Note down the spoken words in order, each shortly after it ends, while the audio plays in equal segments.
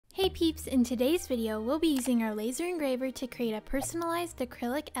Hey peeps, in today's video we'll be using our laser engraver to create a personalized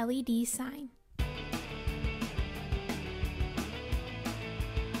acrylic LED sign.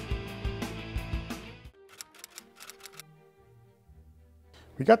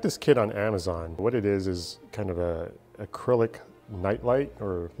 We got this kit on Amazon. What it is kind of a acrylic nightlight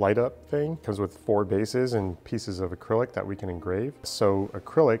or light up thing. It comes with 4 bases and pieces of acrylic that we can engrave. So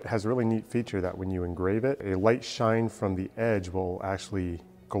acrylic has a really neat feature that when you engrave it, a light shine from the edge will actually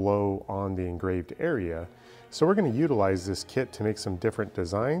glow on the engraved area. So we're going to utilize this kit to make some different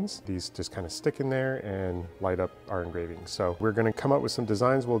designs. These just kind of stick in there and light up our engraving. So we're going to come up with some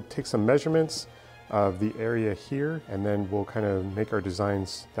designs. We'll take some measurements of the area here, and then we'll kind of make our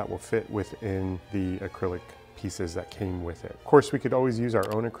designs that will fit within the acrylic pieces that came with it. Of course, we could always use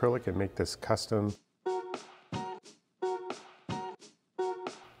our own acrylic and make this custom.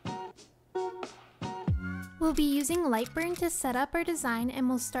 We'll be using LightBurn to set up our design, and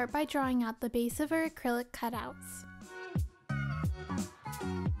we'll start by drawing out the base of our acrylic cutouts.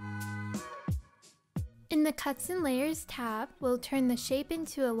 In the Cuts and Layers tab, we'll turn the shape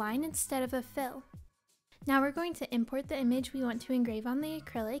into a line instead of a fill. Now we're going to import the image we want to engrave on the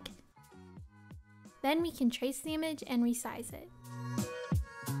acrylic. Then we can trace the image and resize it.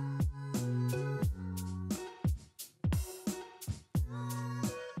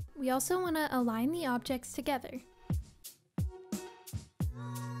 We also want to align the objects together.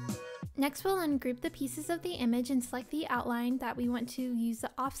 Next, we'll ungroup the pieces of the image and select the outline that we want to use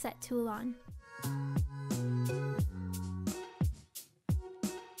the offset tool on.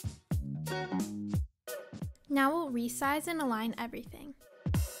 Now we'll resize and align everything.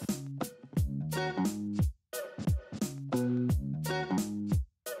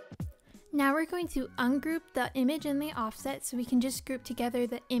 Now we're going to ungroup the image and the offset so we can just group together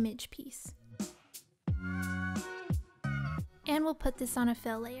the image piece. And we'll put this on a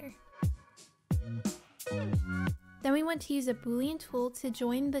fill layer. Then we want to use a Boolean tool to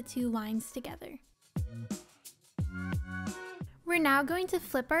join the 2 lines together. We're now going to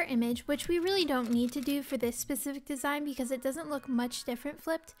flip our image, which we really don't need to do for this specific design because it doesn't look much different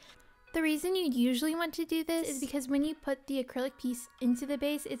flipped. The reason you'd usually want to do this is because when you put the acrylic piece into the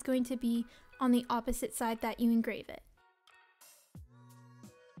base, it's going to be on the opposite side that you engrave it.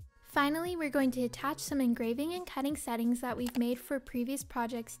 Finally, we're going to attach some engraving and cutting settings that we've made for previous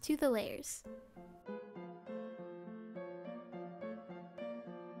projects to the layers.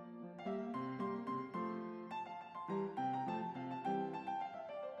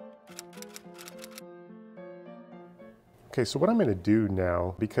 Okay, so what I'm going to do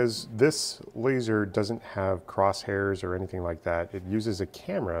now, because this laser doesn't have crosshairs or anything like that, it uses a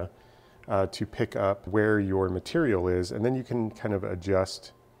camera to pick up where your material is, and then you can kind of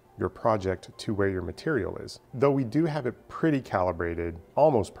adjust your project to where your material is. Though we do have it pretty calibrated,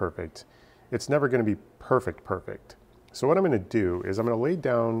 almost perfect, it's never going to be perfect. So what I'm going to do is I'm going to lay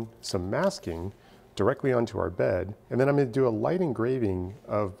down some masking directly onto our bed, and then I'm going to do a light engraving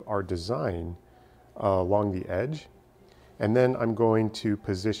of our design along the edge. And then I'm going to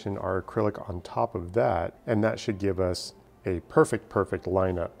position our acrylic on top of that, and that should give us a perfect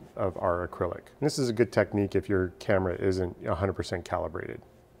lineup of our acrylic. And this is a good technique if your camera isn't 100% calibrated.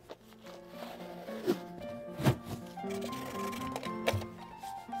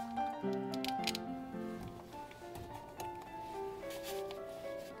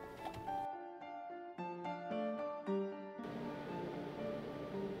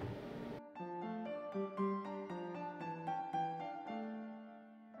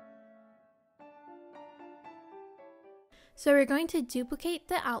 So we're going to duplicate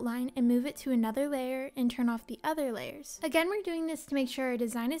the outline and move it to another layer and turn off the other layers. Again, we're doing this to make sure our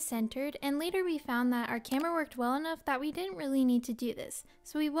design is centered, and later we found that our camera worked well enough that we didn't really need to do this,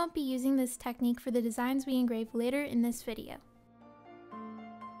 so we won't be using this technique for the designs we engrave later in this video.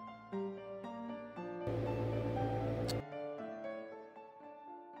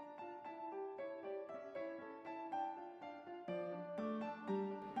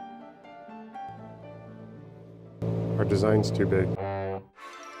 Our design's too big.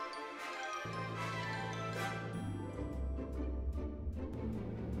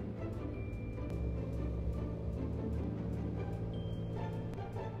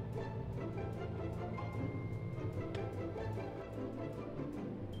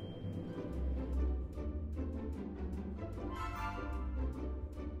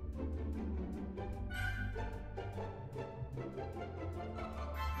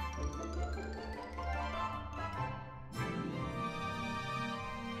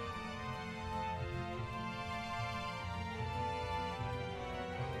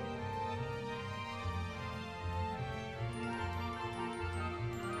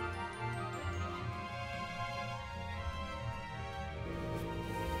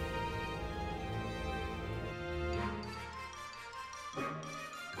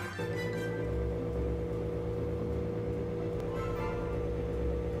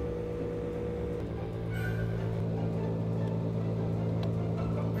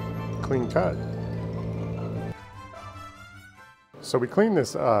 Clean cut. So we cleaned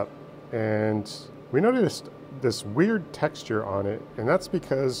this up and we noticed this weird texture on it, and that's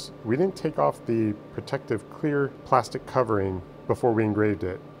because we didn't take off the protective clear plastic covering before we engraved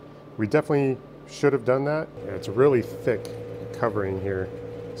it. We definitely should have done that. It's a really thick covering here,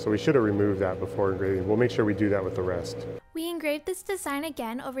 so we should have removed that before engraving. We'll make sure we do that with the rest. We engraved this design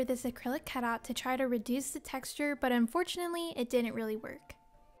again over this acrylic cutout to try to reduce the texture, but unfortunately it didn't really work.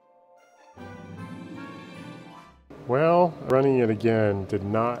 Well, running it again did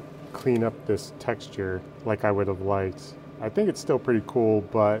not clean up this texture like I would have liked. I think it's still pretty cool,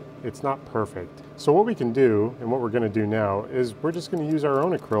 but it's not perfect. So what we can do, and what we're going to do now, is we're just going to use our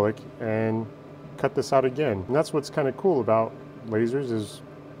own acrylic and cut this out again. And that's what's kind of cool about lasers, is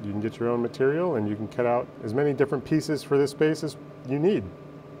you can get your own material and you can cut out as many different pieces for this space as you need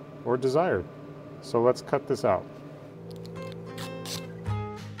or desire. So let's cut this out.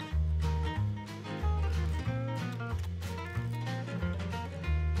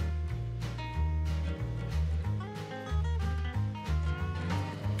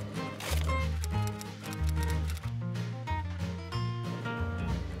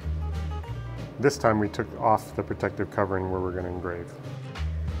 This time we took off the protective covering where we're going to engrave.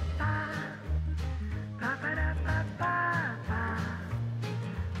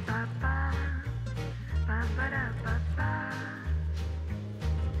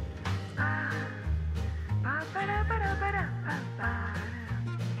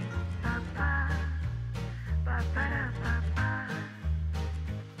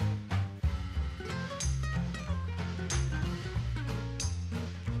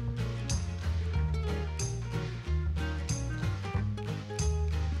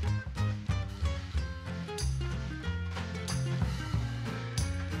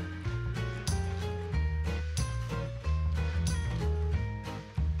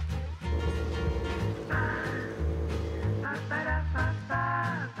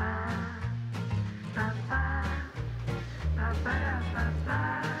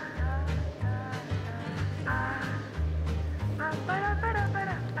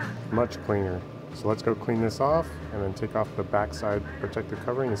 Much cleaner. So let's go clean this off and then take off the backside protective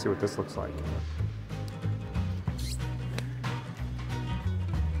covering and see what this looks like.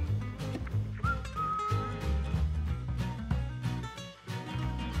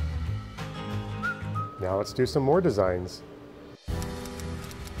 Now let's do some more designs.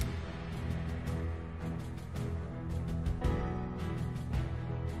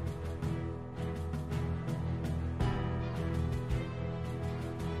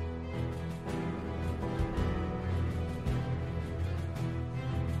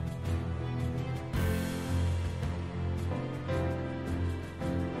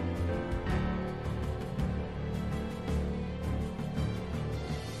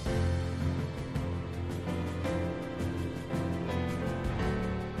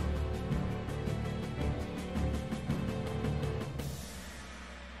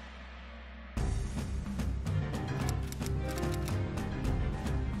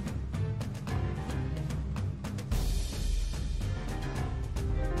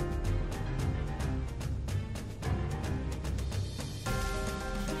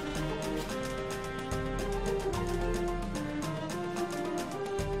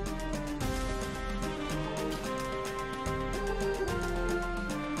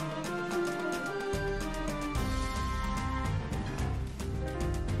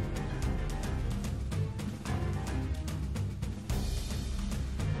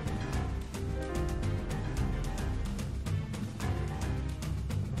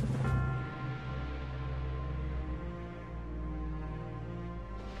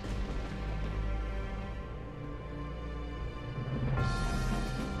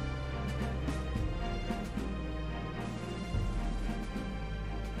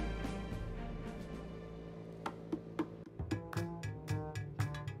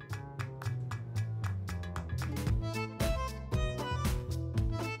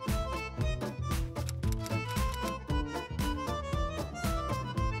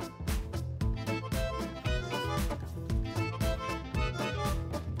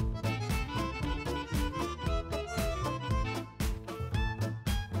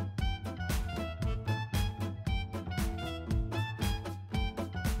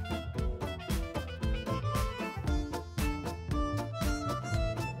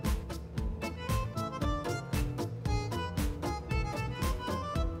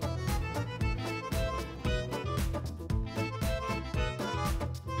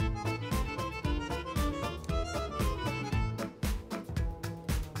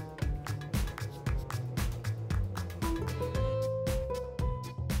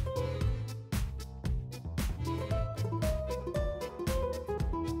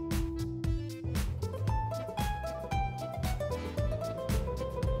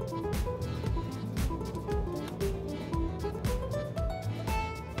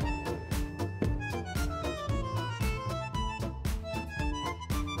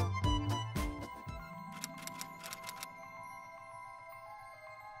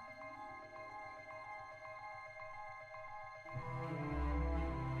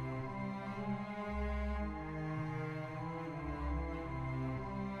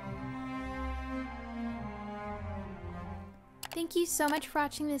 Thank you so much for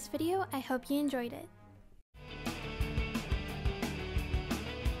watching this video. I hope you enjoyed it.